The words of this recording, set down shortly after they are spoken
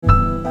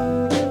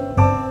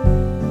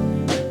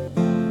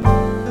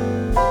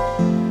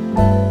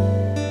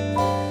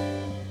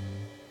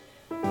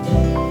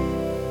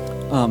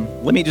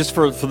Let me just,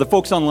 for the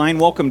folks online,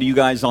 welcome to you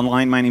guys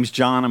online. My name's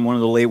John. I'm one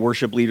of the lay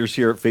worship leaders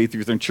here at Faith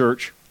Lutheran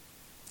Church.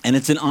 And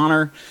it's an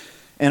honor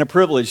and a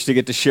privilege to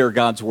get to share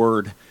God's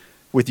Word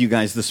with you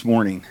guys this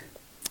morning.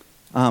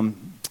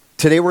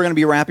 Today we're going to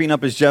be wrapping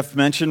up, as Jeff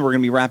mentioned, we're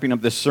going to be wrapping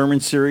up this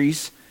sermon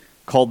series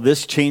called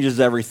This Changes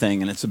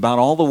Everything. And it's about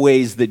all the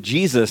ways that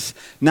Jesus,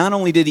 not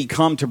only did he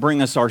come to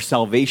bring us our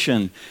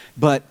salvation,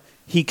 but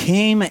he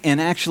came and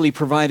actually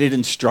provided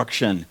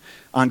instruction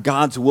on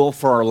God's will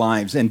for our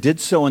lives, and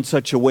did so in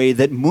such a way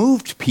that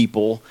moved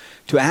people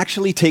to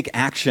actually take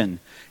action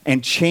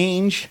and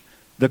change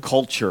the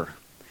culture.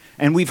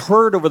 And we've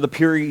heard over the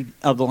period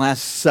of the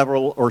last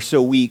several or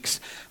so weeks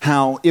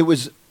how it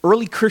was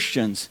early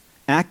Christians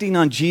acting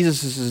on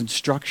Jesus'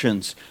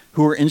 instructions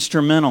who were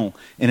instrumental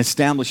in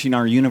establishing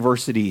our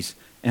universities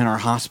and our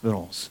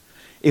hospitals.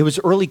 It was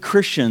early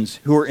Christians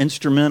who were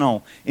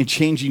instrumental in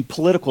changing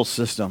political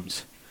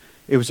systems.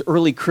 It was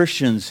early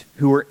Christians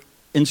who were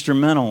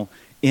instrumental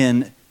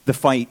in the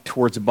fight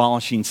towards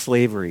abolishing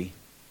slavery.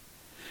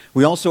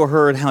 We also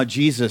heard how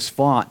Jesus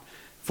fought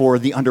for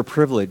the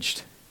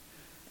underprivileged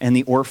and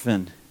the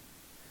orphan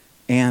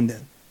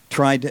and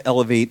tried to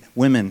elevate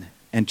women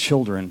and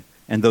children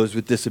and those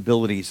with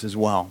disabilities as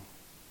well.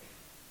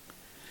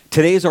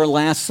 Today is our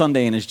last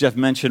Sunday, and as Jeff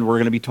mentioned, we're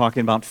going to be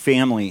talking about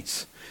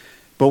families.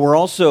 But we're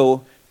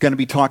also going to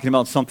be talking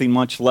about something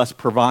much less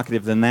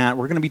provocative than that.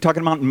 We're going to be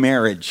talking about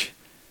marriage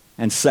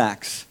and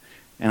sex.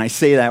 And I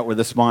say that with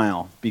a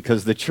smile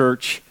because the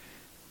church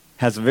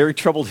has a very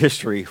troubled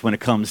history when it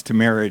comes to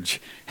marriage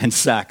and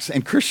sex.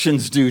 And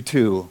Christians do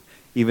too,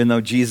 even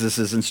though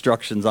Jesus'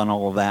 instructions on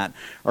all of that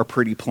are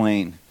pretty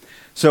plain.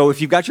 So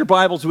if you've got your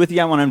Bibles with you,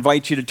 I want to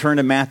invite you to turn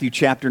to Matthew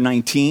chapter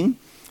 19.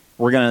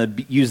 We're going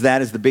to use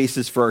that as the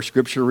basis for our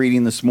scripture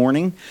reading this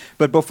morning.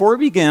 But before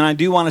we begin, I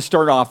do want to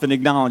start off and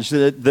acknowledge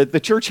that the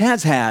church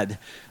has had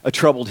a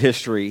troubled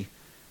history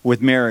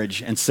with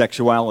marriage and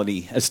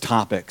sexuality as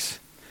topics.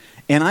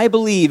 And I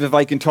believe, if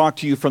I can talk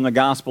to you from the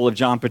Gospel of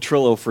John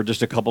Petrillo for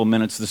just a couple of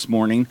minutes this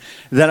morning,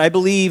 that I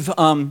believe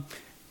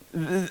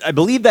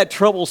that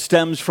trouble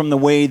stems from the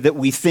way that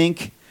we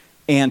think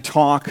and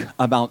talk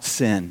about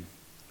sin.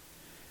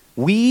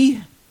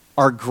 We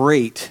are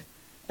great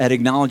at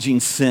acknowledging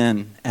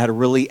sin at a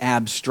really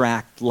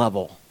abstract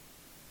level,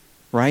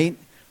 right?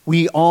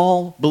 We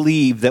all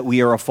believe that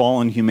we are a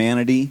fallen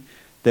humanity,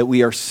 that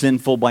we are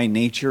sinful by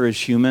nature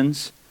as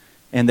humans,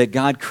 and that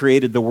God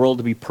created the world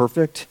to be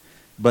perfect,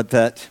 but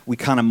that we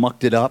kind of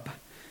mucked it up.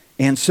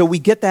 And so we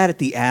get that at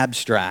the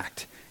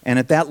abstract. And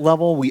at that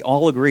level, we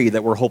all agree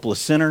that we're hopeless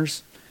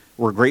sinners.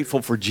 We're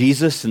grateful for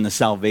Jesus and the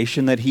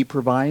salvation that he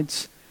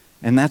provides.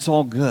 And that's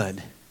all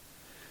good.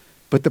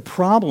 But the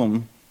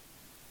problem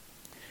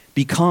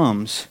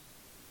becomes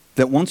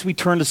that once we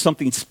turn to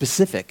something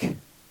specific,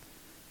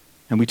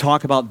 and we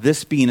talk about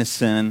this being a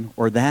sin,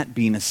 or that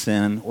being a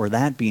sin, or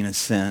that being a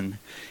sin,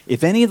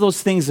 if any of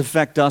those things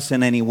affect us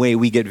in any way,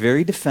 we get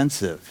very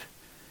defensive.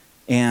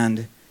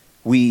 And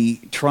we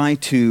try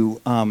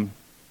to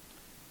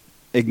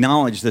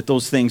acknowledge that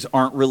those things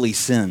aren't really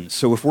sins.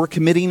 So if we're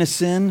committing a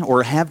sin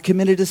or have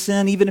committed a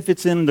sin, even if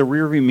it's in the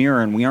rearview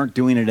mirror and we aren't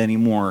doing it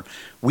anymore,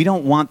 we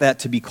don't want that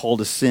to be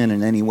called a sin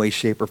in any way,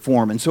 shape, or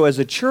form. And so as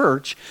a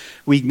church,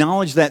 we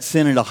acknowledge that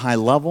sin at a high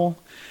level.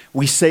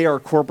 We say our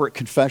corporate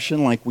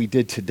confession like we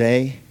did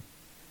today.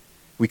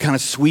 We kind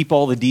of sweep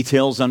all the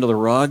details under the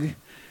rug,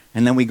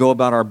 and then we go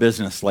about our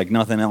business like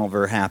nothing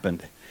ever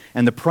happened.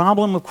 And the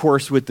problem, of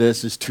course, with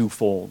this is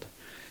twofold.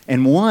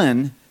 And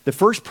one, the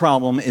first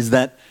problem is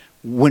that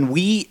when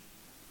we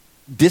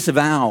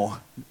disavow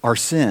our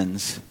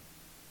sins,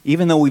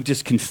 even though we've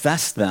just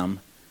confessed them,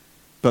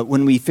 but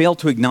when we fail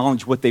to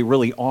acknowledge what they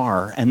really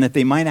are and that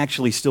they might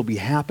actually still be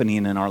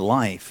happening in our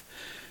life,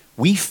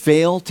 we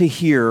fail to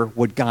hear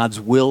what God's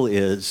will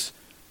is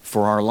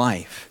for our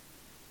life.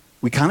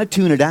 We kind of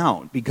tune it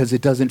out because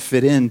it doesn't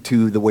fit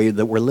into the way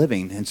that we're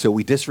living. And so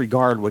we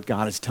disregard what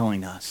God is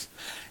telling us.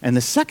 And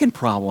the second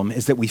problem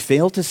is that we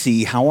fail to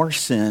see how our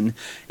sin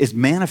is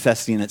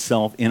manifesting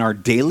itself in our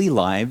daily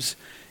lives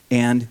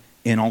and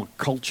in our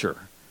culture.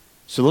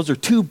 So those are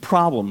two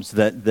problems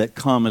that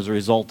come as a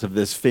result of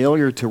this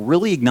failure to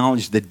really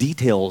acknowledge the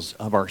details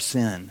of our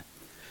sin.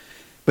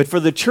 But for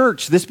the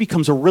church, this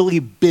becomes a really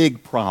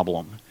big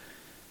problem.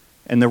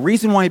 And the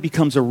reason why it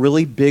becomes a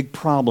really big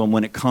problem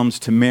when it comes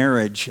to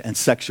marriage and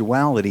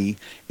sexuality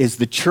is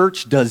the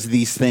church does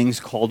these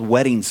things called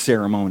wedding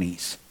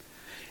ceremonies.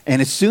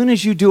 And as soon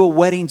as you do a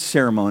wedding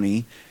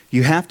ceremony,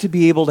 you have to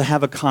be able to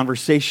have a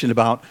conversation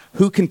about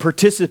who can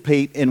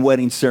participate in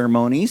wedding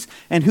ceremonies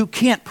and who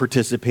can't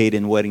participate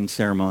in wedding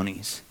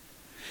ceremonies.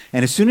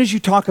 And as soon as you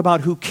talk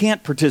about who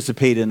can't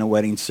participate in a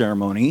wedding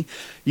ceremony,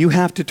 you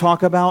have to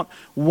talk about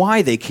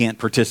why they can't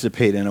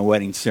participate in a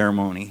wedding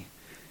ceremony.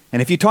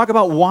 And if you talk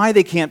about why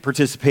they can't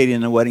participate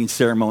in a wedding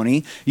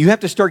ceremony, you have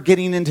to start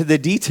getting into the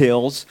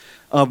details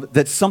of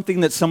that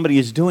something that somebody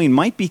is doing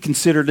might be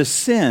considered a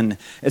sin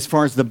as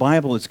far as the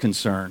Bible is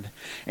concerned.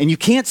 And you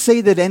can't say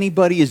that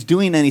anybody is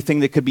doing anything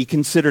that could be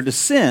considered a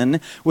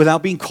sin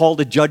without being called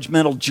a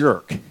judgmental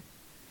jerk.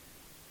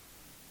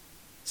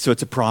 So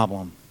it's a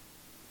problem.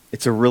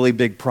 It's a really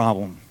big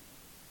problem.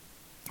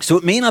 So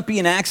it may not be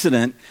an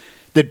accident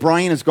that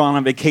Brian has gone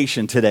on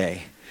vacation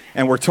today,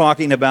 and we're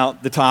talking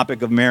about the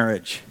topic of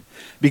marriage.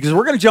 Because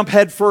we're going to jump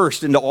head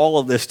first into all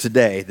of this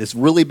today, this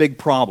really big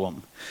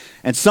problem.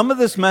 And some of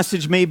this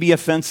message may be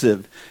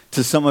offensive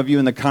to some of you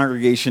in the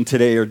congregation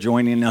today or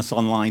joining us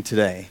online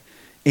today.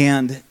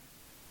 And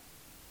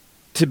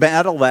to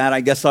battle that, I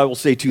guess I will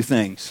say two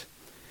things.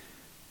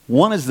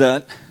 One is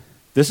that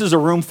this is a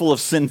room full of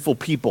sinful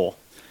people,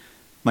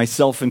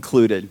 myself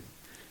included.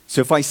 So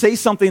if I say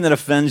something that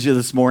offends you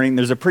this morning,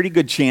 there's a pretty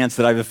good chance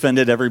that I've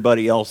offended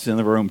everybody else in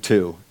the room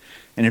too.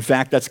 And in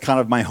fact, that's kind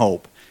of my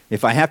hope.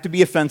 If I have to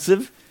be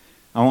offensive,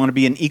 I want to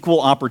be an equal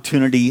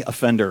opportunity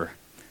offender.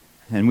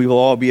 And we will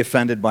all be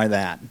offended by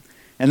that.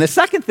 And the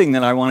second thing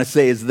that I want to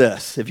say is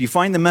this. If you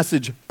find the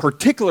message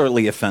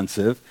particularly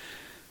offensive,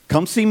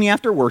 come see me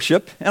after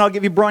worship, and I'll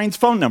give you Brian's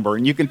phone number,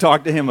 and you can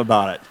talk to him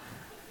about it.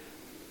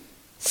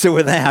 So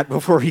with that,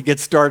 before we get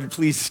started,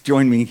 please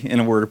join me in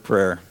a word of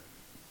prayer.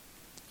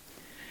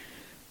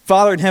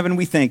 Father in heaven,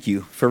 we thank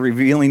you for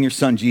revealing your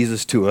Son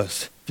Jesus to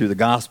us through the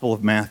Gospel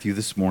of Matthew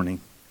this morning.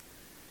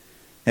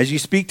 As you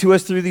speak to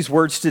us through these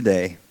words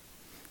today,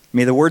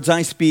 may the words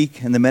I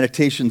speak and the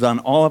meditations on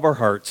all of our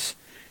hearts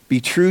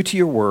be true to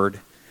your word,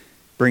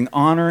 bring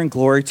honor and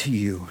glory to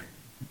you,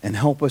 and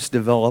help us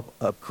develop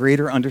a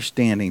greater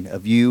understanding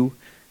of you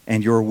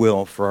and your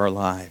will for our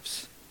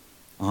lives.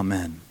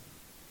 Amen.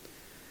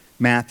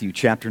 Matthew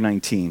chapter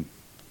 19,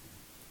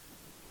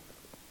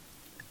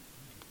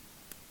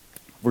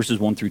 verses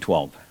 1 through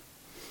 12.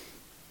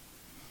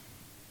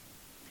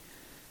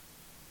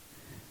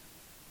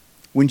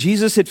 When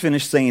Jesus had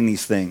finished saying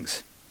these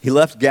things, he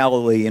left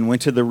Galilee and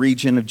went to the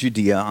region of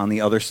Judea on the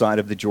other side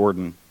of the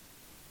Jordan.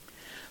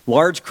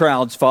 Large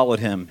crowds followed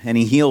him, and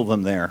he healed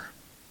them there.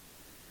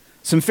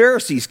 Some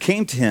Pharisees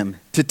came to him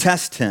to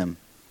test him,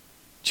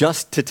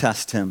 just to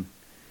test him.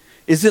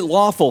 Is it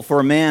lawful for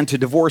a man to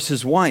divorce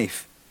his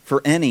wife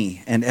for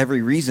any and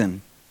every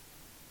reason?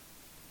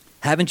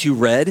 Haven't you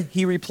read,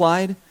 he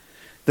replied,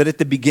 that at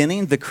the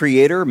beginning the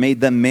Creator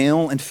made them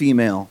male and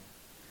female?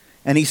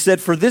 And he said,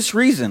 for this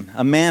reason,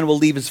 a man will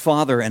leave his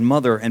father and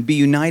mother and be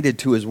united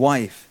to his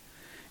wife,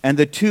 and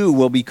the two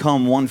will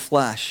become one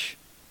flesh.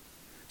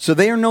 So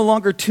they are no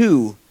longer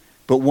two,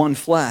 but one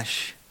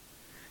flesh.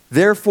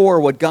 Therefore,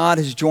 what God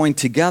has joined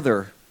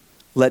together,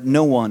 let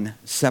no one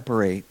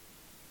separate.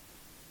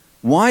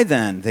 Why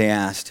then, they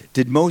asked,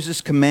 did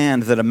Moses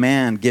command that a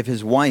man give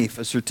his wife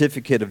a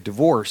certificate of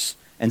divorce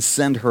and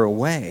send her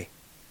away?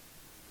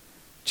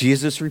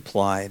 Jesus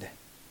replied,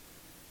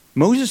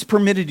 Moses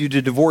permitted you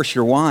to divorce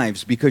your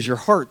wives because your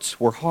hearts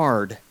were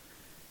hard,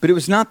 but it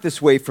was not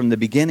this way from the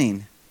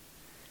beginning.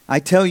 I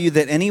tell you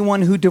that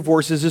anyone who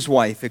divorces his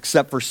wife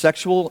except for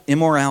sexual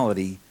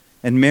immorality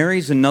and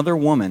marries another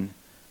woman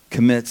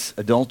commits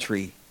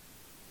adultery.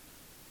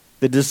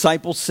 The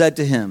disciples said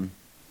to him,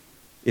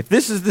 if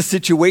this is the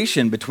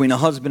situation between a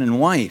husband and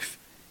wife,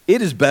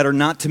 it is better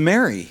not to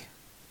marry.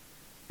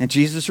 And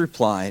Jesus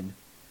replied,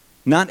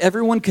 not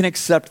everyone can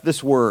accept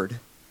this word,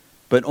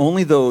 but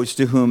only those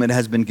to whom it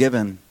has been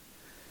given.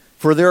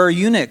 For there are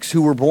eunuchs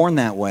who were born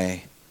that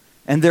way,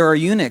 and there are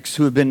eunuchs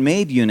who have been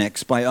made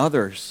eunuchs by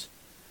others,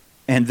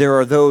 and there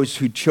are those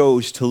who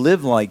chose to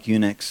live like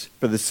eunuchs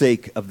for the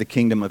sake of the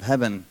kingdom of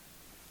heaven.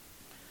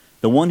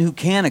 The one who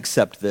can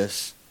accept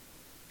this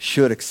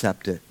should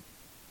accept it.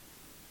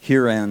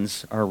 Here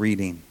ends our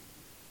reading.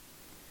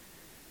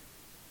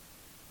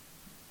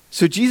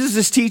 So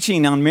Jesus'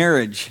 teaching on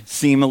marriage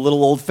seemed a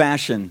little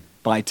old-fashioned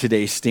by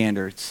today's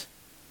standards.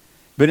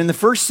 But in the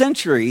first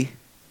century,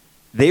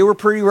 they were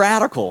pretty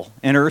radical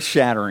and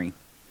earth-shattering.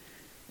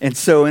 And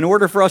so in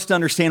order for us to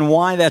understand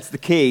why that's the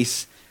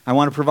case, I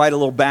want to provide a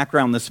little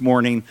background this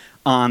morning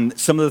on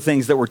some of the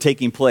things that were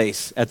taking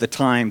place at the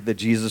time that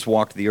Jesus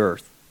walked the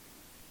earth.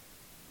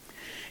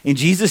 In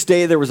Jesus'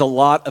 day, there was a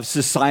lot of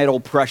societal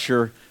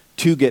pressure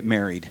to get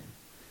married.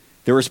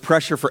 There was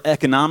pressure for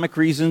economic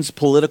reasons,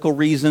 political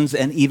reasons,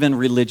 and even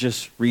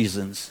religious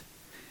reasons.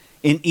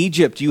 In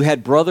Egypt, you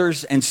had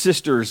brothers and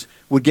sisters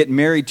would get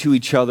married to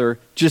each other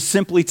just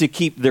simply to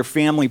keep their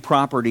family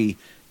property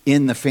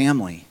in the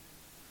family.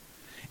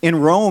 In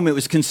Rome, it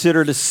was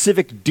considered a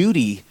civic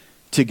duty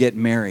to get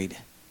married.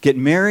 Get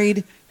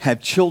married,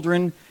 have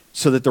children,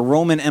 so that the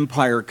Roman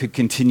Empire could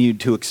continue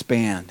to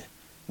expand.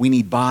 We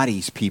need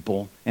bodies,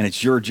 people, and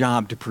it's your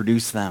job to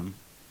produce them.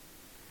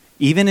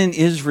 Even in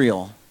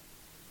Israel,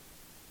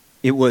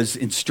 it was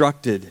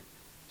instructed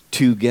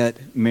to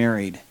get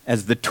married.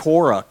 As the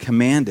Torah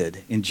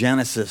commanded in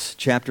Genesis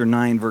chapter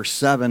 9, verse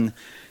 7,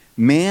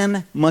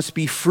 man must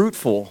be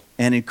fruitful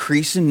and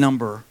increase in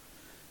number,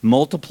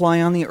 multiply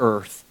on the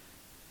earth,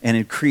 and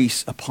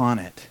increase upon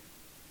it.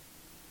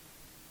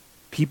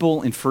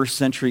 People in first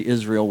century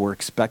Israel were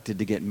expected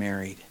to get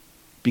married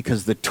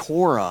because the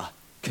Torah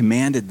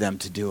commanded them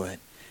to do it.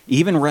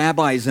 Even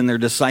rabbis and their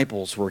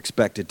disciples were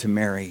expected to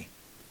marry.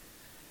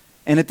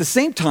 And at the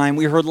same time,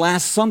 we heard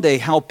last Sunday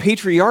how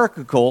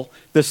patriarchal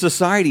the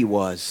society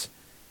was.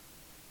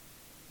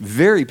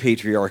 Very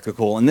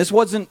patriarchal. And this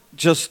wasn't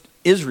just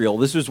Israel.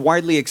 This was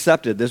widely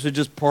accepted. This was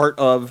just part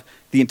of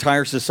the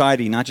entire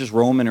society, not just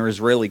Roman or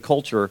Israeli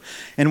culture.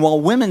 And while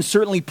women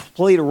certainly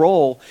played a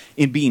role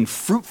in being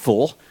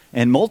fruitful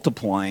and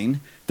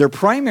multiplying, their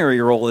primary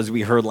role, as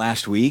we heard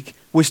last week,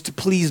 was to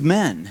please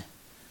men.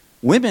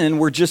 Women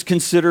were just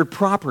considered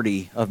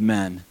property of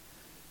men.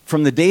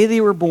 From the day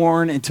they were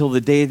born until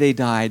the day they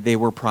died, they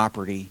were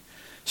property.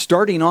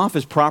 Starting off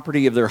as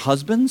property of their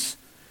husbands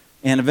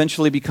and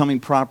eventually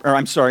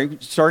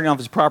starting off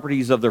as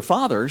properties of their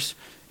fathers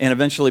and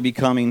eventually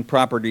becoming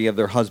property of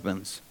their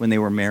husbands when they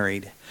were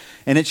married.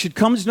 And it should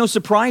come as no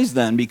surprise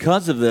then,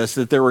 because of this,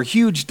 that there were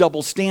huge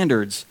double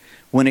standards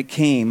when it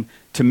came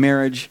to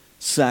marriage,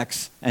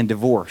 sex, and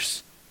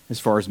divorce, as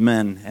far as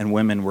men and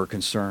women were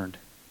concerned.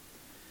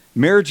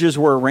 Marriages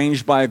were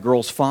arranged by a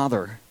girl's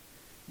father,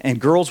 and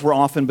girls were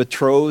often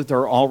betrothed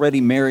or already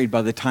married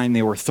by the time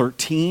they were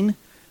 13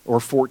 or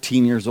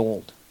 14 years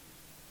old.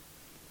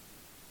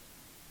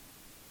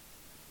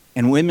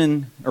 And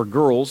women, or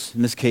girls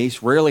in this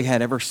case, rarely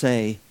had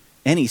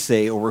any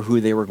say over who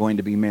they were going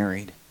to be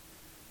married.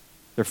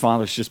 Their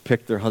fathers just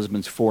picked their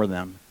husbands for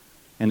them.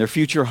 And their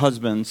future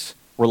husbands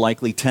were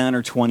likely 10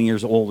 or 20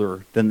 years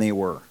older than they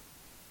were.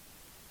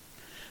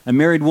 A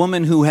married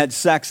woman who had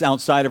sex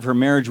outside of her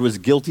marriage was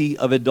guilty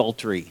of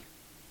adultery.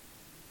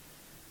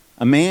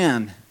 A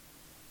man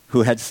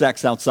who had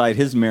sex outside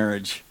his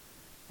marriage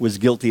was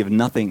guilty of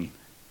nothing.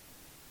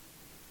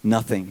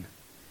 Nothing.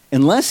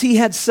 Unless he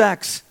had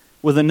sex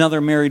with another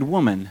married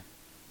woman.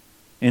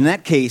 In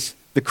that case,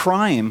 the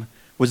crime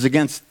was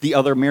against the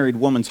other married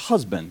woman's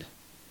husband.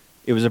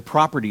 It was a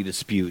property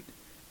dispute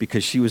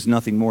because she was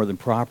nothing more than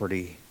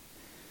property.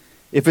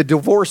 If a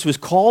divorce was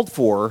called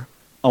for,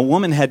 a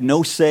woman had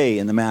no say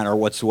in the matter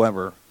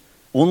whatsoever.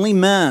 Only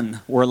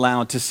men were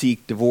allowed to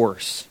seek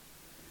divorce.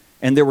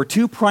 And there were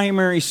two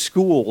primary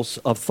schools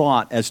of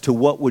thought as to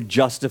what would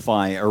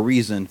justify a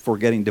reason for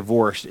getting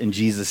divorced in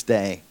Jesus'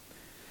 day.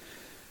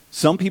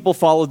 Some people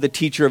followed the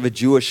teacher of a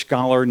Jewish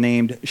scholar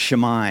named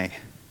Shammai,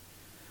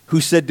 who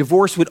said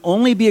divorce would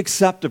only be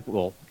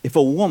acceptable if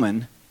a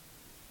woman,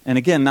 and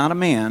again, not a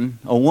man,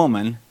 a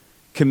woman,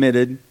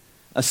 committed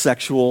a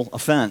sexual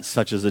offense,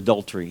 such as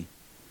adultery.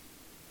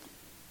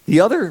 The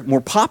other, more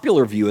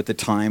popular view at the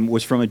time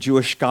was from a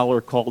Jewish scholar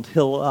called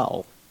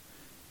Hillel.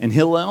 And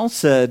Hillel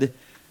said,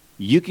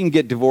 you can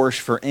get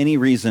divorced for any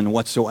reason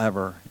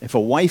whatsoever. If a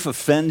wife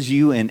offends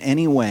you in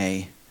any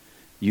way,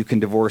 you can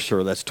divorce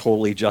her. That's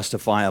totally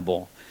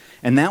justifiable.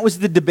 And that was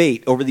the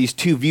debate over these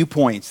two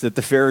viewpoints that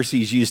the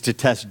Pharisees used to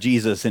test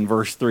Jesus in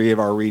verse 3 of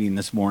our reading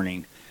this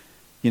morning.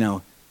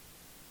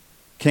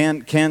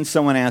 Can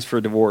someone ask for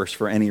a divorce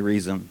for any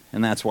reason?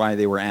 And that's why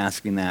they were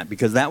asking that,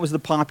 because that was the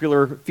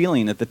popular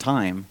feeling at the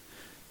time,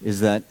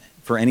 is that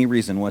for any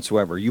reason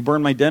whatsoever. You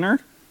burn my dinner,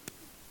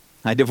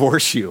 I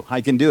divorce you.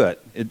 I can do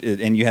it.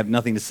 And you have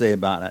nothing to say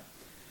about it.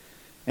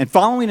 And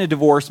following a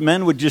divorce,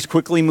 men would just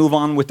quickly move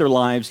on with their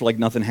lives like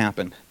nothing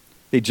happened.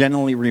 They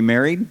generally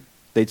remarried.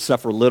 They'd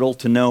suffer little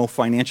to no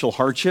financial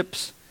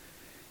hardships.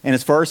 And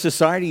as far as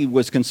society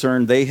was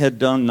concerned, they had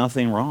done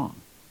nothing wrong.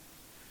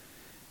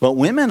 But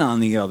women,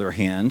 on the other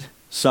hand,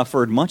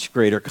 suffered much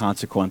greater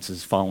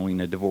consequences following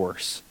a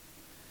divorce.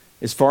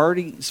 As far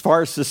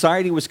as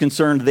society was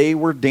concerned, they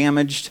were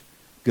damaged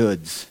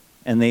goods,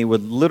 and they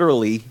would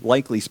literally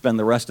likely spend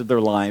the rest of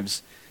their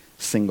lives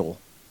single.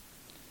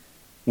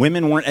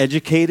 Women weren't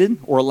educated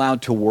or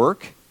allowed to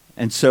work,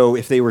 and so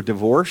if they were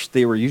divorced,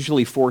 they were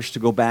usually forced to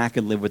go back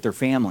and live with their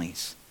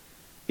families,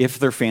 if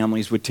their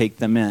families would take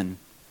them in.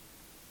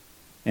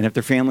 And if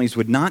their families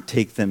would not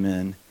take them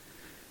in,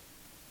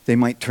 they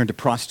might turn to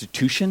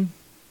prostitution,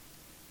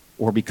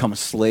 or become a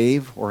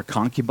slave or a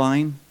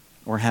concubine,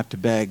 or have to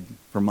beg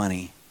for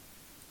money.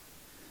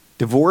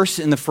 Divorce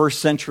in the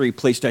first century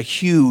placed a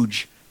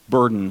huge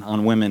burden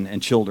on women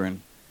and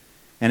children.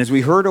 And as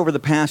we heard over the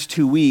past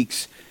 2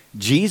 weeks,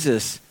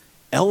 Jesus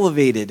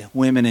elevated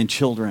women and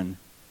children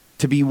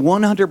to be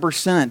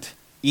 100%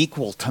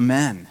 equal to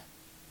men.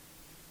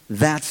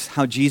 That's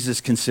how Jesus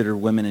considered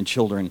women and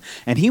children.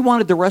 And he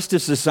wanted the rest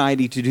of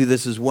society to do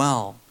this as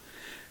well.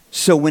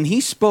 So when he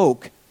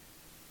spoke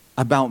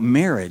about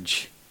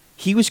marriage,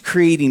 he was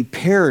creating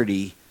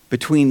parity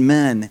between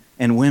men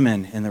and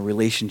women in the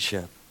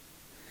relationship.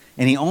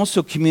 And he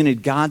also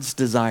communicated God's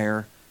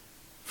desire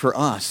for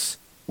us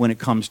when it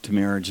comes to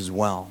marriage as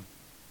well.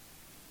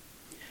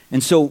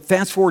 And so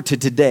fast forward to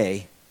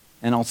today,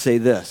 and I'll say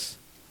this.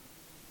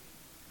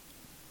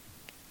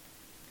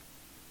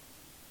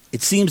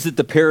 It seems that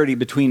the parity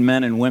between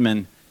men and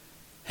women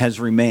has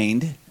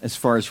remained as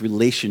far as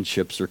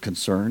relationships are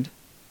concerned.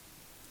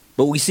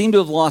 But we seem to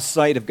have lost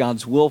sight of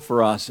God's will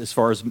for us as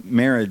far as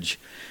marriage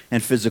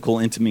and physical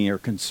intimacy are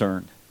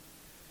concerned.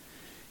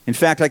 In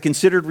fact, I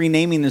considered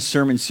renaming this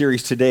sermon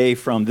series today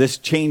from This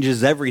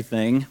Changes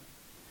Everything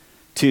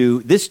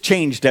to This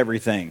Changed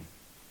Everything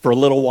for a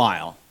little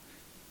while.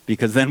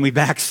 Because then we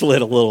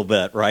backslid a little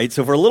bit, right?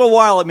 So for a little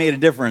while it made a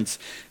difference.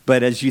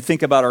 But as you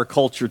think about our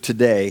culture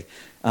today,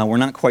 we're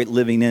not quite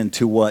living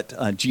into what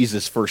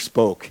Jesus first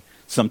spoke.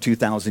 some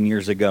 2,000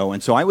 years ago.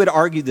 And so I would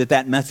argue that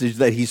that message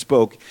that he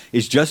spoke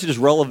is just as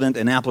relevant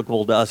and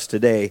applicable to us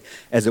today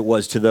as it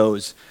was to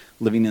those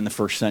living in the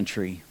first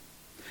century.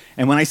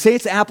 And when I say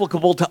it's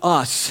applicable to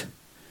us,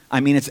 I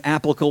mean it's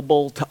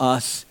applicable to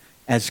us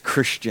as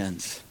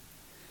Christians.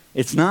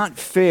 It's not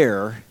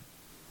fair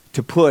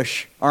to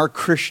push our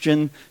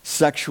Christian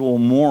sexual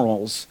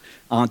morals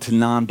onto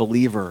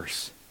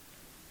non-believers.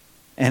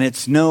 And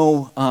it's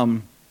no,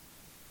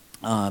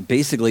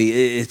 basically,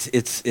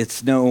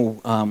 it's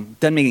no,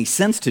 doesn't make any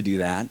sense to do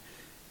that,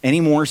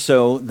 any more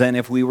so than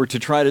if we were to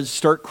try to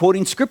start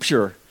quoting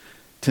Scripture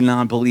to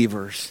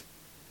non-believers.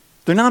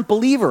 They're not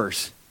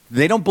believers.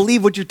 They don't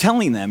believe what you're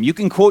telling them. You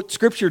can quote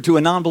Scripture to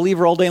a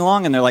non-believer all day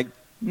long, and they're like,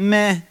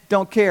 meh,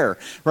 don't care,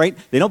 right?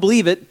 They don't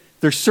believe it.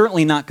 They're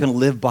certainly not going to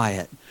live by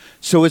it.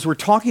 So as we're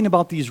talking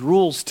about these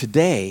rules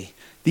today,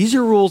 these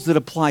are rules that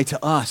apply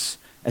to us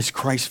as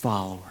Christ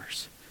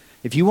followers.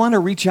 If you want to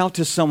reach out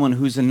to someone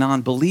who's a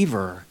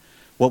non-believer,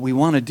 what we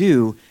want to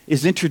do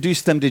is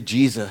introduce them to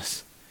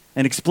Jesus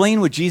and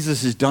explain what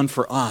Jesus has done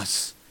for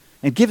us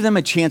and give them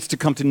a chance to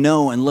come to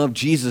know and love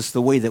Jesus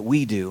the way that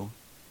we do.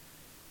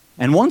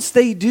 And once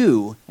they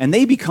do, and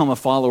they become a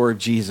follower of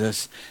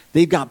Jesus,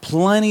 they've got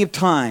plenty of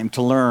time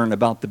to learn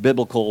about the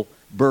biblical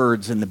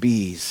birds and the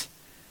bees.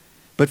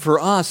 But for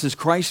us as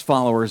Christ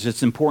followers,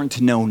 it's important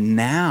to know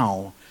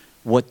now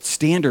what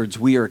standards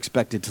we are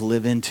expected to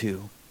live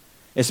into,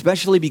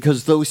 especially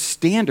because those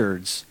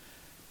standards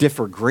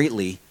differ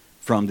greatly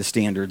from the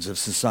standards of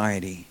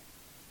society.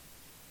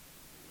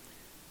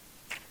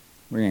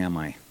 Where am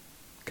I?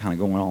 Kind of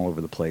going all over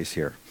the place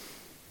here.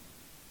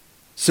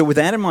 So with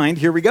that in mind,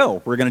 here we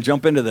go. We're going to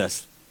jump into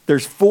this.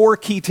 There's 4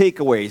 key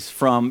takeaways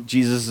from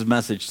Jesus'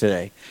 message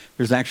today.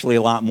 There's actually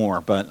a lot more,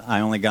 but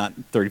I only got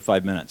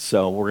 35 minutes,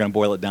 so we're going to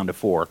boil it down to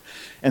 4.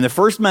 And the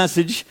first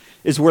message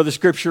is where the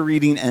scripture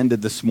reading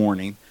ended this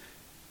morning,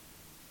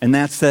 and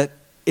that's that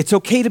it's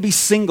okay to be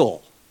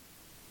single.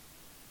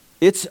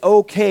 It's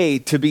okay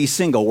to be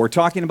single. We're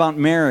talking about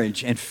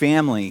marriage and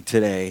family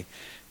today,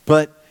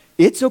 but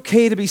it's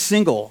okay to be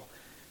single.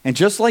 And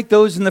just like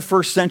those in the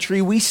first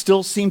century, we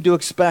still seem to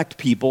expect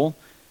people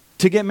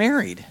to get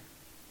married.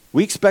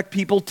 We expect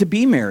people to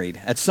be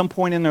married at some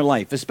point in their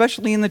life,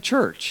 especially in the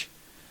church.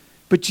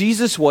 But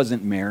Jesus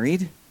wasn't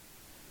married,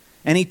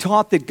 and he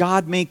taught that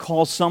God may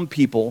call some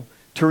people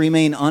to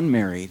remain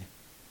unmarried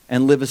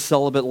and live a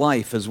celibate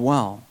life as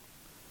well.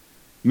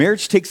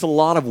 Marriage takes a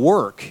lot of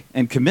work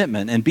and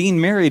commitment, and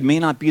being married may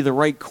not be the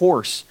right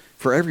course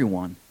for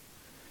everyone.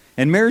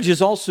 And marriage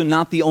is also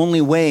not the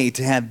only way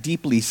to have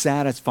deeply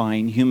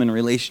satisfying human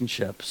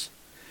relationships.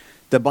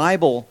 The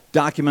Bible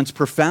documents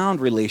profound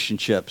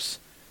relationships,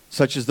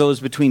 such as those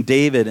between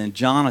David and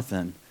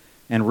Jonathan,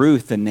 and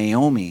Ruth and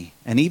Naomi,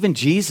 and even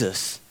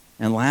Jesus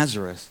and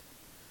Lazarus.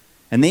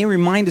 And they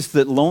remind us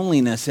that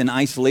loneliness and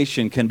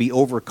isolation can be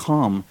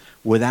overcome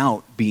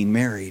without being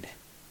married.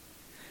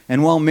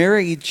 And while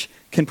marriage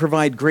can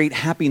provide great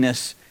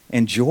happiness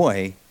and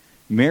joy,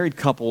 married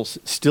couples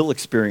still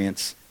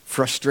experience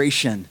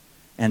frustration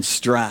and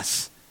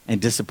stress and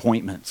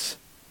disappointments,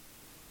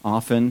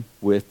 often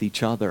with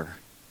each other.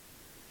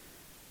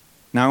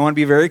 Now, I want to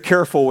be very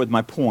careful with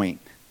my point,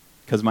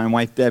 because my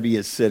wife Debbie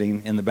is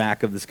sitting in the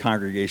back of this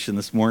congregation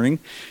this morning.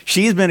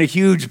 She's been a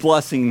huge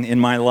blessing in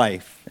my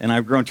life, and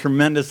I've grown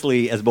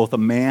tremendously as both a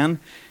man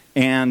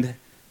and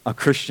a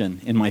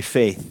Christian in my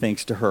faith,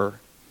 thanks to her.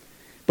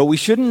 But we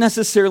shouldn't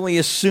necessarily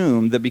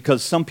assume that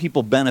because some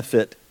people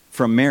benefit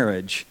from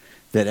marriage,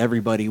 that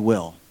everybody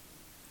will.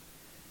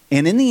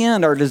 And in the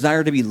end, our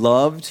desire to be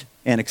loved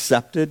and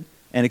accepted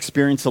and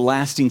experience a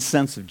lasting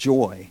sense of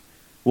joy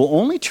will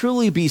only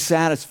truly be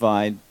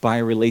satisfied by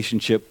a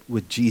relationship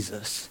with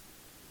Jesus,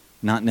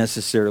 not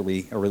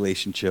necessarily a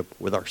relationship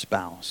with our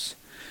spouse.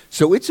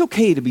 So it's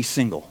okay to be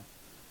single.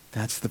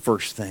 That's the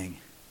first thing.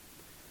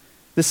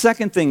 The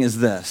second thing is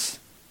this.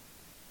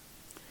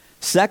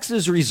 Sex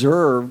is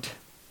reserved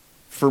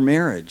for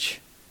marriage.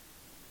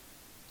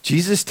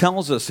 Jesus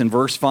tells us in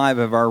verse 5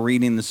 of our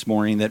reading this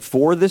morning that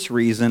for this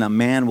reason a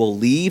man will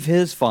leave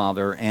his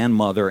father and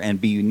mother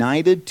and be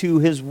united to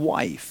his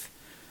wife,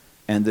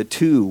 and the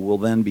two will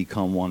then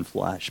become one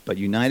flesh, but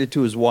united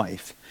to his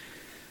wife.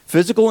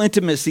 Physical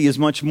intimacy is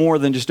much more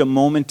than just a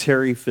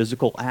momentary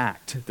physical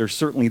act. There's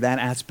certainly that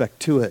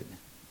aspect to it.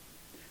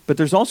 But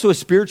there's also a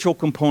spiritual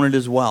component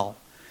as well.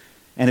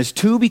 And as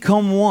two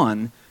become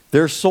one,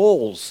 their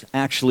souls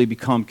actually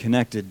become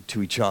connected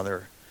to each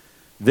other.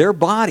 Their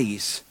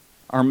bodies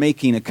are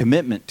making a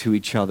commitment to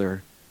each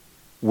other,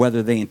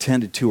 whether they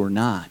intended to or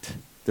not.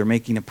 They're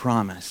making a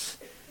promise.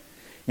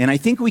 And I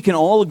think we can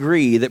all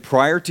agree that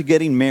prior to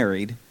getting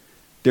married,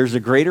 there's a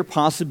greater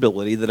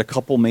possibility that a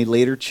couple may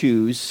later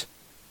choose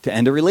to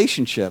end a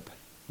relationship.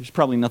 There's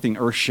probably nothing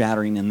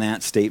earth-shattering in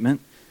that statement.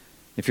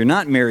 If you're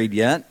not married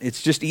yet,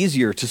 it's just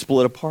easier to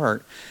split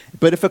apart.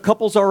 But if a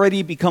couple's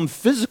already become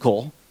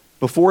physical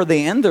before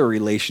they end their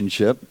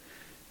relationship,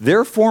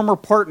 their former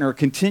partner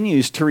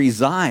continues to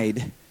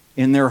reside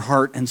in their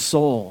heart and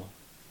soul.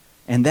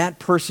 And that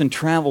person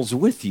travels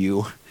with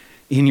you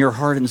in your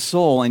heart and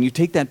soul, and you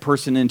take that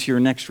person into your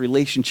next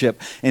relationship.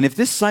 And if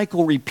this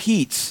cycle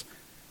repeats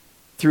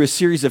through a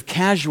series of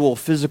casual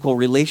physical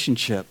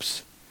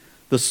relationships,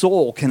 the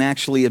soul can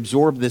actually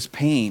absorb this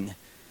pain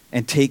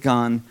and take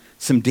on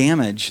some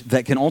damage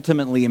that can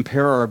ultimately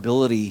impair our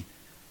ability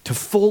to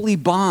fully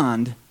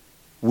bond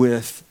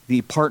with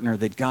the partner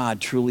that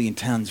God truly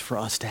intends for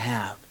us to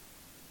have.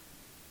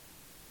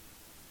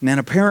 And an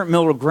apparent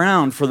middle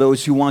ground for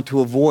those who want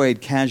to avoid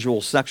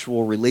casual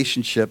sexual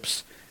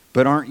relationships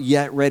but aren't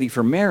yet ready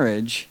for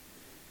marriage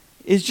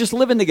is just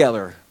living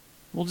together.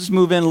 We'll just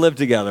move in and live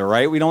together,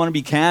 right? We don't want to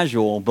be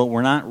casual, but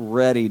we're not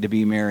ready to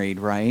be married,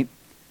 right?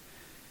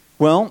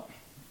 Well,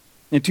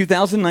 in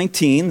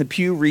 2019, the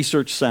Pew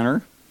Research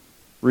Center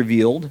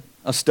revealed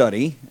a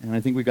study, and I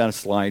think we've got a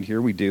slide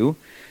here. We do.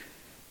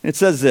 It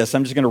says this.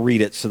 I'm just going to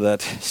read it so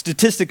that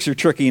statistics are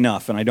tricky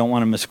enough, and I don't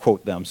want to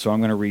misquote them, so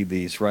I'm going to read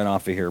these right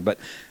off of here. But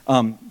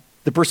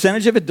the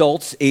percentage of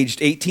adults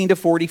aged 18 to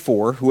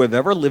 44 who have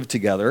ever lived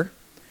together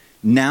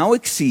now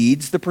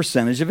exceeds the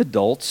percentage of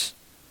adults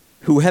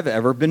who have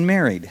ever been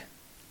married.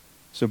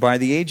 So by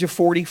the age of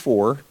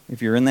 44,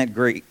 if you're in that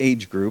great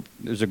age group,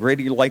 there's a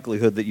greater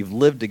likelihood that you've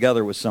lived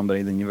together with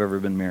somebody than you've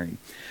ever been married.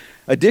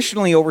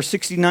 Additionally, over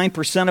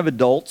 69% of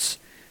adults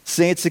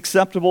say it's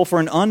acceptable for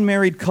an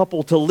unmarried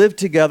couple to live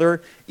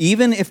together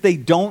even if they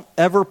don't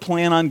ever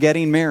plan on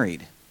getting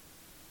married.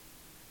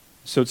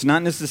 So it's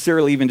not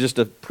necessarily even just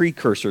a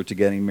precursor to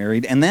getting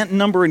married. And that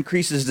number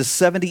increases to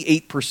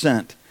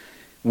 78%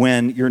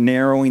 when you're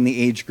narrowing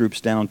the age groups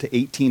down to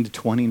 18 to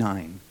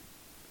 29.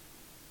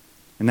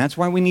 And that's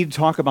why we need to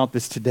talk about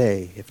this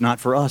today, if not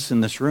for us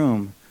in this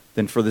room,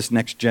 then for this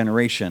next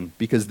generation,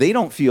 because they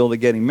don't feel that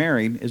getting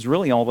married is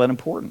really all that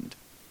important.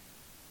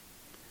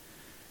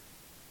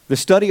 The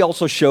study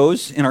also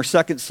shows, in our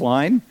second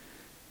slide,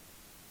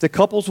 that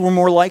couples were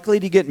more likely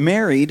to get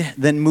married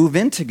than move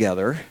in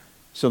together.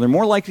 So they're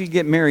more likely to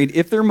get married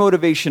if their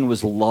motivation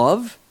was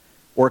love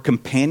or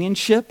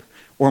companionship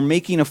or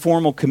making a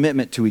formal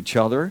commitment to each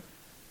other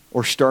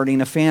or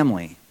starting a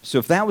family. So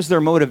if that was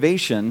their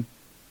motivation,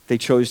 they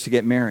chose to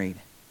get married.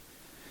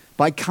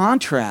 By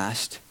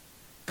contrast,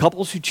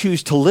 couples who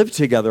choose to live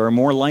together are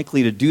more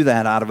likely to do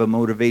that out of a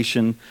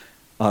motivation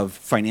of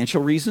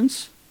financial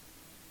reasons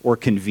or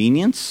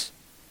convenience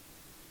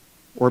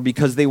or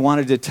because they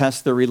wanted to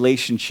test their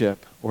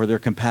relationship or their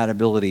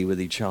compatibility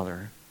with each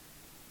other.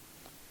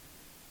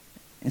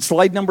 And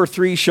slide number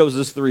 3 shows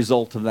us the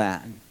result of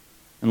that.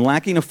 And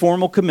lacking a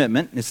formal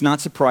commitment, it's not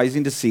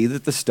surprising to see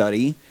that the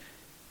study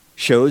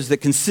shows that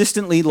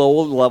consistently low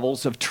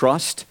levels of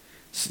trust,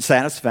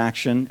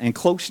 satisfaction, and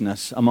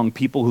closeness among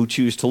people who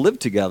choose to live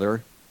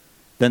together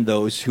than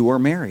those who are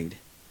married.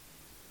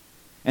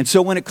 And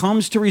so when it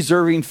comes to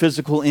reserving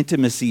physical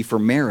intimacy for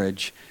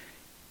marriage,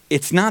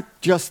 it's not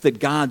just that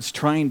God's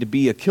trying to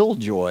be a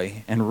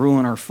killjoy and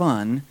ruin our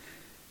fun.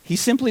 He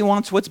simply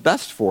wants what's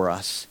best for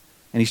us,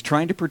 and he's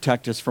trying to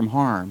protect us from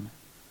harm.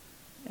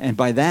 And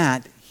by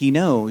that, he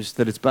knows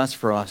that it's best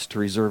for us to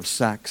reserve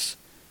sex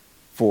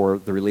for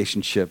the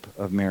relationship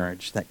of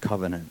marriage, that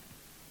covenant.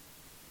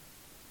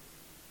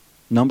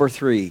 Number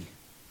 3,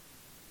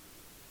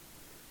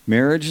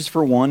 marriage is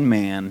for one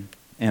man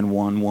and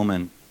one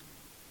woman.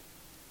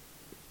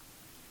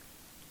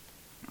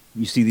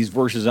 You see these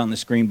verses on the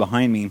screen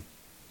behind me.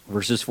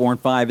 Verses 4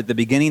 and 5. At the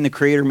beginning, the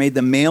Creator made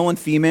them male and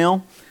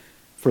female.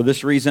 For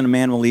this reason, a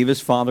man will leave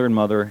his father and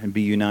mother and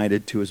be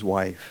united to his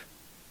wife.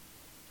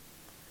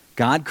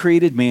 God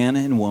created man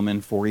and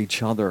woman for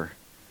each other.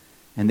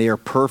 And they are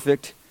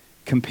perfect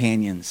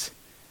companions,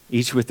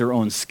 each with their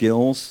own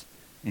skills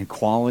and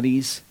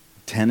qualities,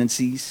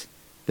 tendencies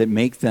that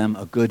make them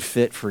a good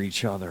fit for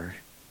each other.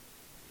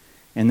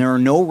 And there are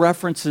no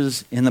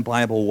references in the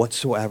Bible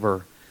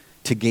whatsoever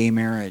to gay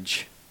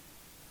marriage.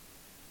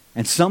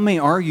 And some may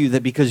argue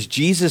that because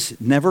Jesus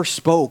never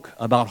spoke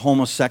about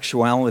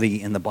homosexuality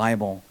in the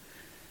Bible,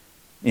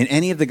 in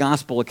any of the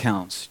gospel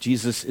accounts,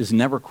 Jesus is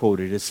never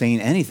quoted as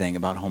saying anything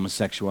about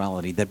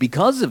homosexuality, that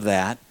because of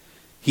that,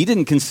 he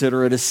didn't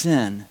consider it a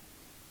sin.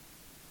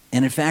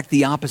 And in fact,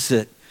 the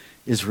opposite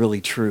is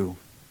really true.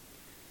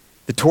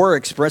 The Torah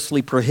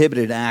expressly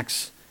prohibited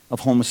acts of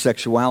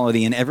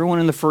homosexuality, and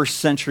everyone in the first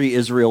century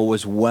Israel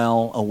was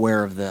well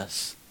aware of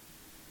this.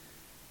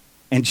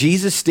 And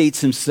Jesus states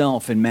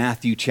himself in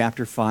Matthew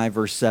chapter 5,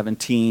 verse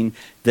 17,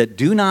 that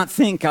do not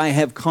think I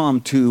have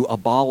come to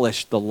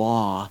abolish the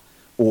law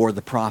or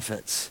the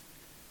prophets.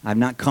 I've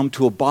not come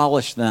to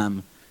abolish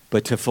them,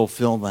 but to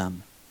fulfill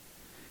them.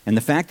 And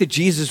the fact that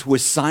Jesus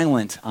was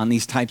silent on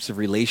these types of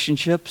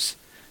relationships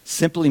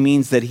simply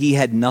means that he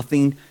had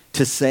nothing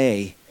to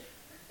say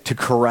to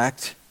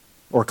correct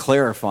or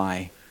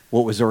clarify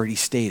what was already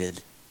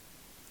stated.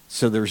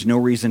 So there's no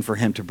reason for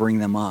him to bring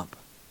them up.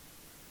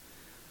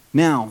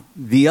 Now,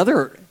 the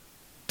other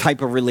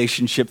type of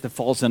relationship that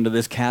falls under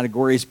this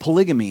category is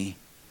polygamy.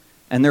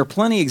 And there are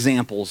plenty of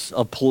examples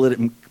of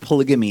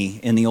polygamy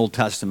in the Old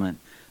Testament,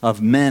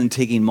 of men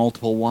taking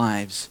multiple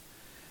wives.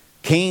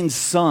 Cain's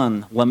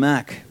son,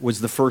 Lamech,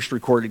 was the first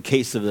recorded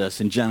case of this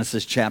in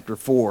Genesis chapter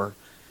 4.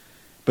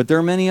 But there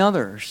are many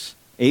others.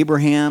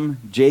 Abraham,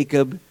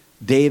 Jacob,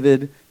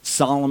 David,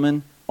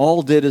 Solomon,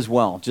 all did as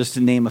well, just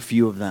to name a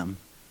few of them.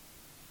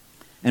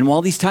 And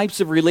while these types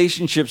of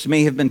relationships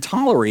may have been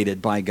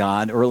tolerated by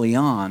God early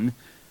on,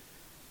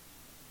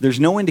 there's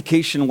no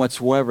indication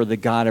whatsoever that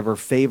God ever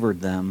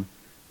favored them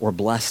or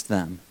blessed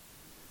them.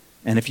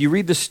 And if you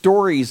read the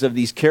stories of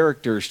these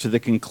characters to the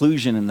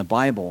conclusion in the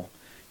Bible,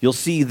 you'll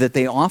see that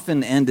they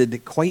often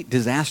ended quite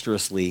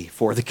disastrously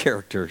for the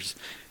characters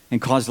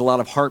and caused a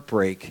lot of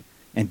heartbreak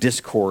and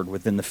discord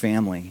within the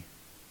family.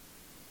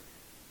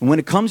 And when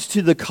it comes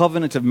to the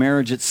covenant of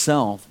marriage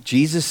itself,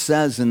 Jesus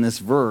says in this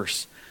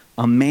verse,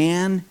 a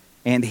man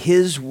and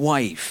his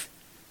wife,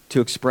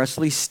 to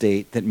expressly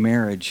state that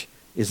marriage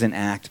is an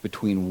act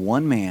between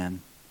one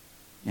man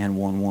and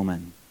one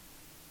woman.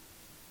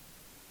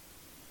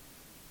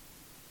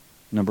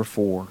 Number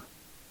 4,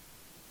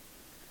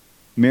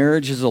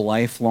 marriage is a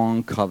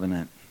lifelong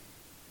covenant.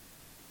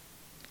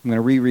 I'm going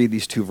to reread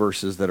these 2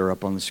 verses that are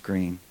up on the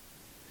screen.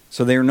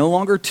 So they are no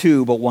longer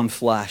 2, but one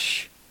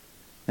flesh.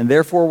 And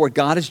therefore, what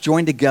God has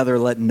joined together,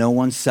 let no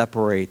one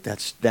separate.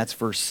 That's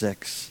verse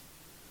 6.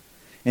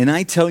 And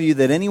I tell you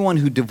that anyone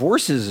who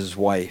divorces his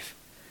wife,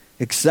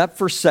 except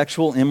for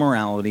sexual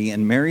immorality,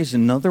 and marries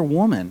another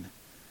woman,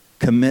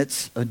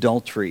 commits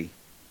adultery.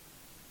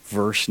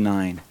 Verse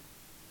 9.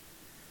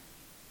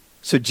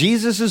 So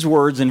Jesus'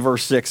 words in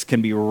verse 6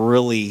 can be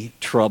really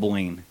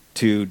troubling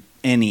to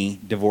any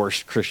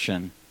divorced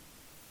Christian.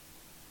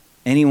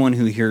 Anyone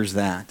who hears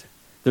that.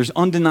 There's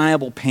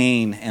undeniable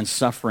pain and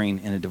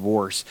suffering in a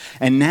divorce.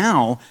 And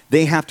now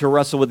they have to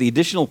wrestle with the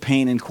additional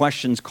pain and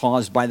questions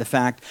caused by the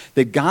fact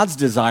that God's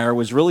desire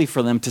was really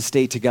for them to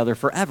stay together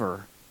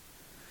forever.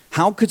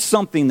 How could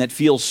something that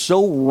feels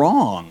so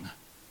wrong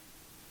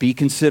be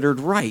considered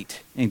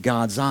right in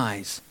God's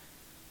eyes?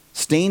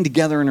 Staying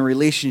together in a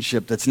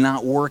relationship that's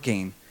not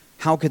working,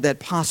 how could that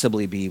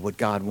possibly be what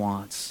God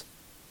wants?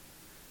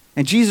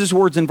 And Jesus'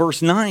 words in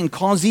verse 9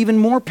 cause even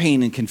more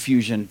pain and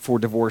confusion for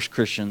divorced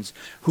Christians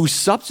who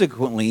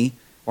subsequently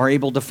are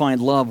able to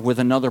find love with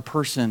another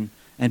person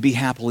and be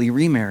happily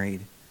remarried.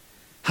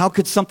 How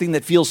could something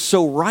that feels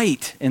so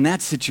right in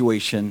that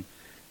situation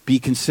be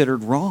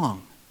considered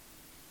wrong?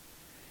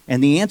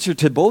 And the answer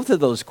to both of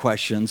those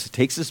questions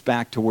takes us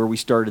back to where we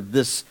started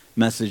this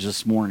message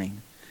this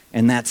morning,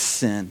 and that's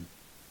sin.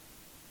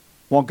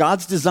 While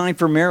God's design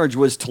for marriage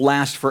was to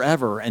last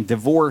forever and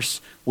divorce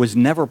was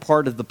never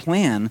part of the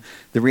plan,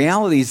 the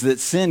reality is that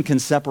sin can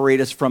separate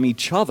us from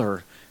each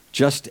other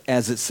just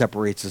as it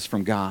separates us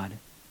from God.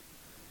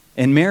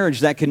 In marriage,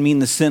 that can mean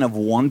the sin of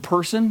one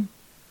person,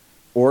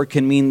 or it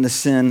can mean the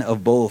sin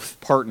of both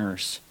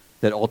partners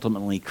that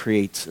ultimately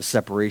creates a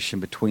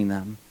separation between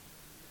them.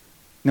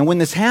 Now, when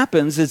this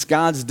happens, it's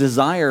God's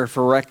desire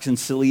for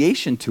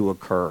reconciliation to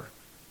occur.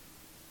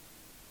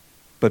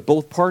 But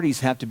both parties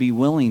have to be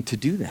willing to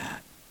do that.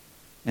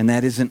 And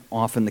that isn't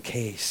often the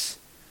case.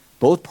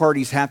 Both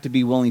parties have to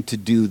be willing to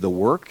do the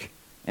work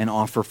and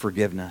offer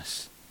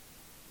forgiveness.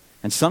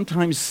 And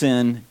sometimes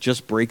sin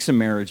just breaks a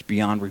marriage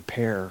beyond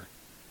repair.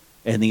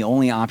 And the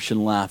only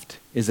option left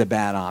is a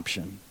bad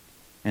option.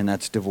 And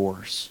that's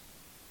divorce.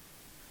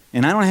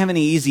 And I don't have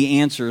any easy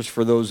answers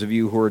for those of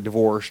you who are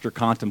divorced or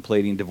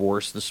contemplating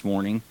divorce this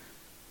morning.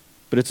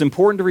 But it's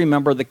important to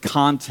remember the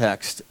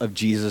context of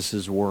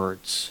Jesus'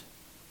 words.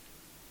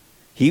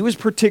 He was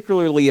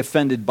particularly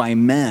offended by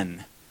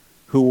men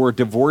who were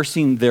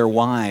divorcing their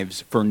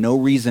wives for no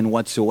reason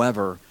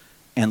whatsoever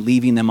and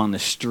leaving them on the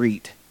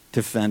street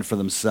to fend for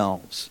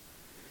themselves.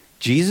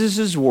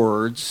 Jesus'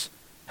 words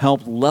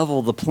helped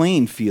level the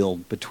playing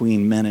field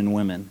between men and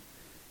women,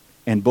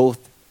 and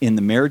both in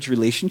the marriage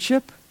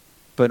relationship,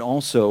 but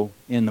also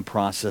in the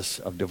process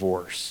of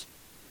divorce.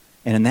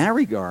 And in that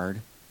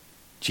regard,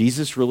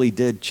 Jesus really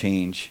did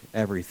change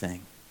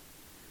everything.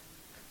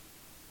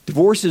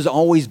 Divorce is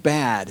always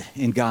bad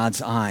in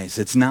God's eyes.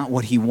 It's not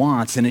what he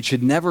wants, and it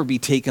should never be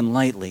taken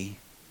lightly.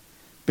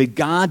 But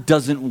God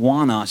doesn't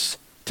want us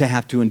to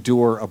have to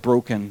endure a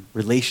broken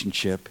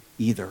relationship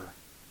either.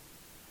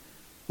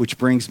 Which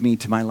brings me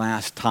to my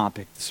last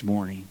topic this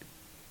morning.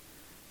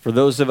 For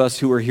those of us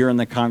who are here in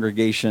the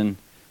congregation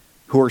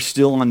who are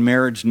still on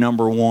marriage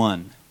number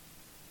 1,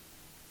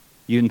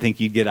 you didn't think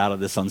you'd get out of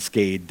this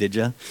unscathed, did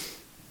you?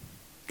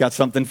 Got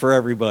something for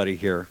everybody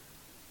here.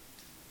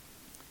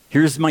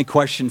 Here's my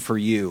question for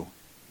you.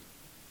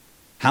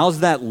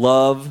 How's that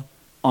love,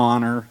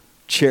 honor,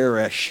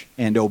 cherish,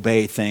 and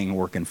obey thing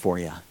working for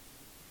you?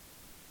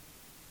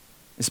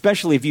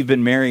 Especially if you've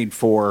been married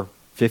for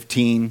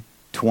 15,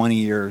 20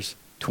 years,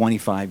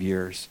 25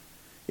 years.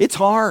 It's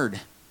hard.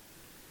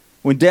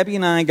 When Debbie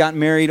and I got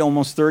married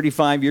almost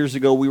 35 years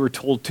ago, we were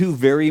told 2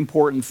 very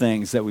important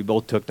things that we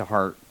both took to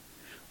heart.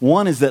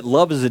 One is that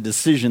love is a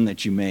decision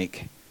that you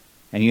make.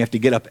 And you have to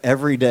get up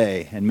every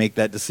day and make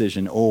that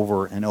decision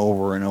over and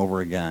over and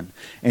over again.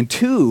 And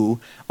 2,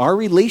 our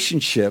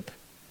relationship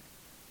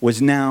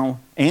was now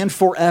and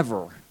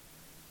forever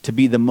to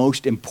be the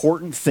most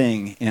important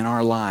thing in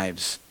our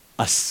lives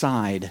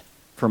aside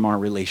from our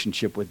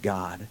relationship with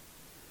God.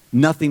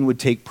 Nothing would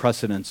take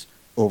precedence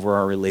over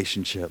our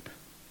relationship.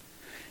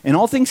 And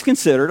all things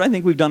considered, I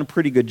think we've done a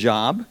pretty good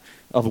job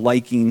of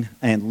liking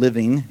and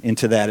living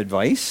into that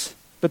advice.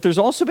 But there's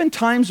also been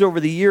times over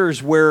the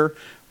years where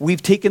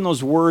we've taken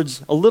those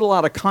words a little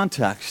out of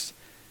context,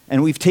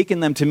 and we've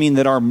taken them to mean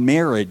that our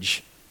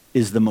marriage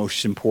is the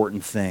most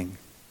important thing.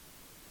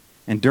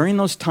 And during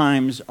those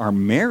times, our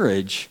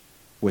marriage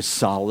was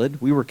solid.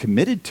 We were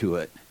committed to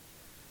it,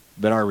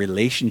 but our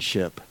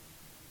relationship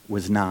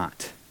was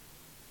not.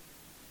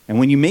 And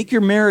when you make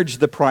your marriage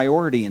the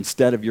priority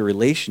instead of your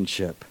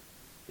relationship,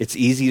 it's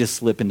easy to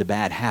slip into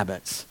bad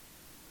habits,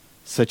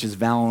 such as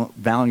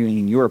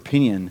valuing your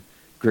opinion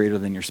greater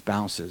than your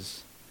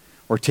spouse's,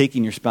 or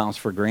taking your spouse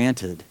for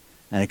granted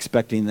and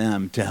expecting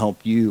them to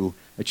help you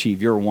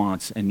achieve your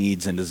wants and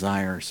needs and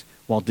desires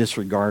while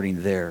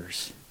disregarding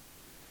theirs.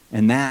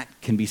 And that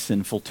can be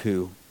sinful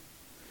too.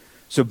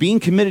 So being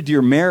committed to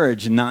your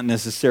marriage and not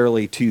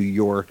necessarily to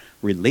your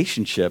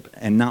relationship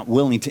and not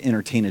willing to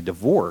entertain a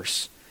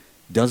divorce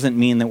doesn't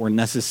mean that we're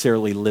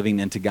necessarily living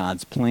into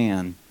God's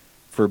plan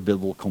for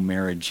biblical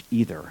marriage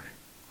either.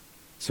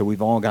 So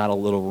we've all got a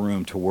little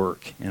room to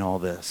work in all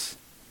this.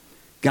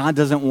 God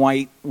doesn't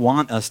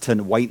want us to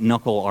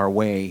white-knuckle our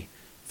way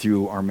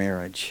through our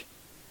marriage.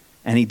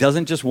 And he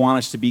doesn't just want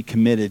us to be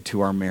committed to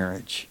our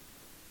marriage.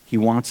 He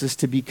wants us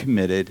to be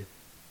committed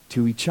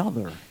to each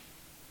other.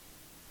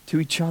 To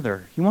each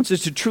other. He wants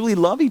us to truly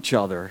love each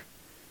other,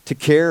 to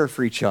care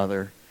for each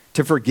other,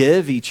 to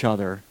forgive each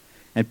other,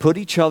 and put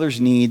each other's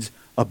needs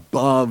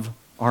above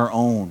our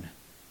own,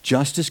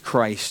 just as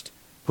Christ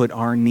put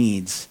our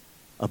needs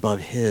above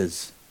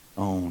his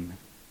own.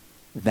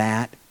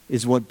 That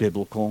is what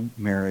biblical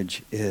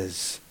marriage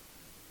is.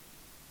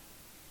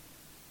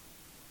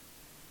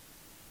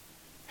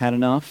 Had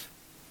enough?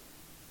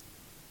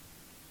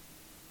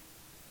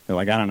 Oh,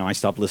 I don't know. I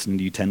stopped listening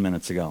to you 10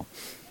 minutes ago.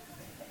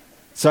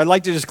 So I'd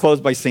like to just close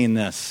by saying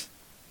this.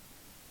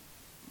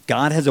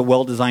 God has a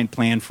well-designed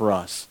plan for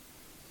us.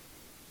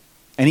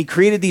 And he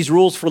created these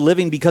rules for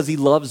living because he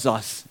loves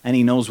us and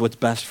he knows what's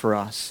best for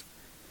us.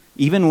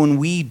 Even when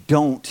we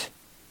don't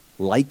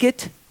like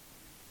it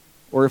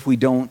or if we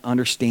don't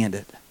understand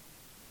it.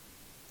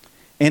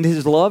 And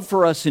his love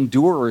for us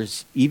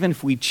endures even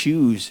if we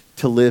choose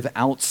to live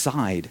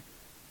outside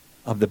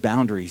of the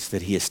boundaries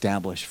that he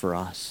established for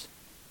us.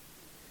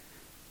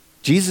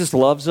 Jesus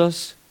loves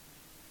us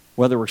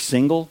whether we're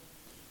single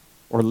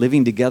or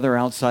living together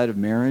outside of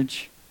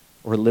marriage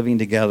or living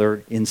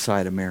together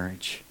inside of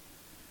marriage.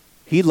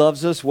 He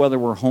loves us whether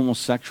we're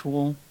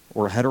homosexual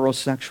or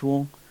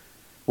heterosexual,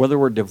 whether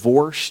we're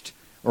divorced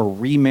or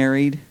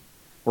remarried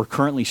or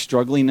currently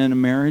struggling in a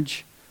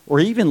marriage or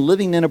even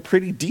living in a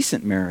pretty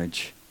decent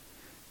marriage.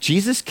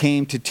 Jesus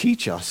came to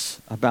teach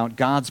us about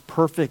God's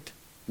perfect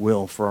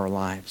will for our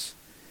lives.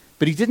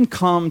 But he didn't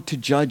come to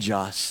judge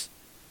us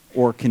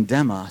or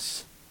condemn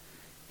us.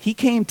 He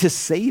came to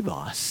save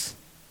us.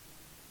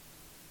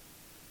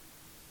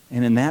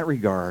 And in that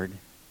regard,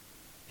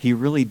 he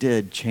really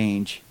did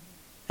change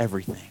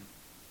everything.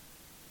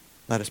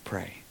 Let us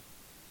pray.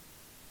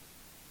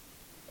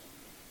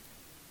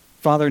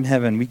 Father in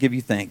heaven, we give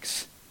you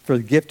thanks for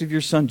the gift of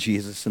your Son,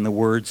 Jesus, and the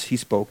words he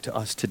spoke to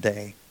us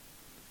today.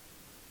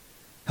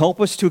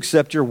 Help us to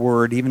accept your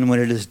word even when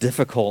it is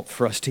difficult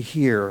for us to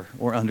hear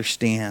or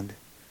understand.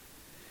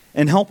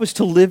 And help us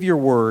to live your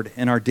word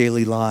in our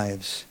daily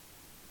lives.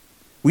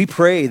 We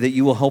pray that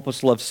you will help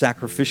us love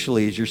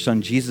sacrificially as your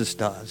Son Jesus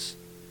does,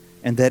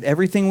 and that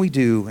everything we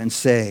do and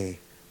say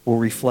will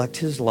reflect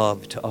his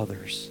love to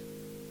others.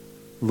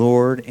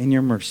 Lord, in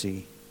your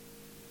mercy,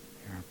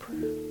 hear our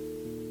prayer.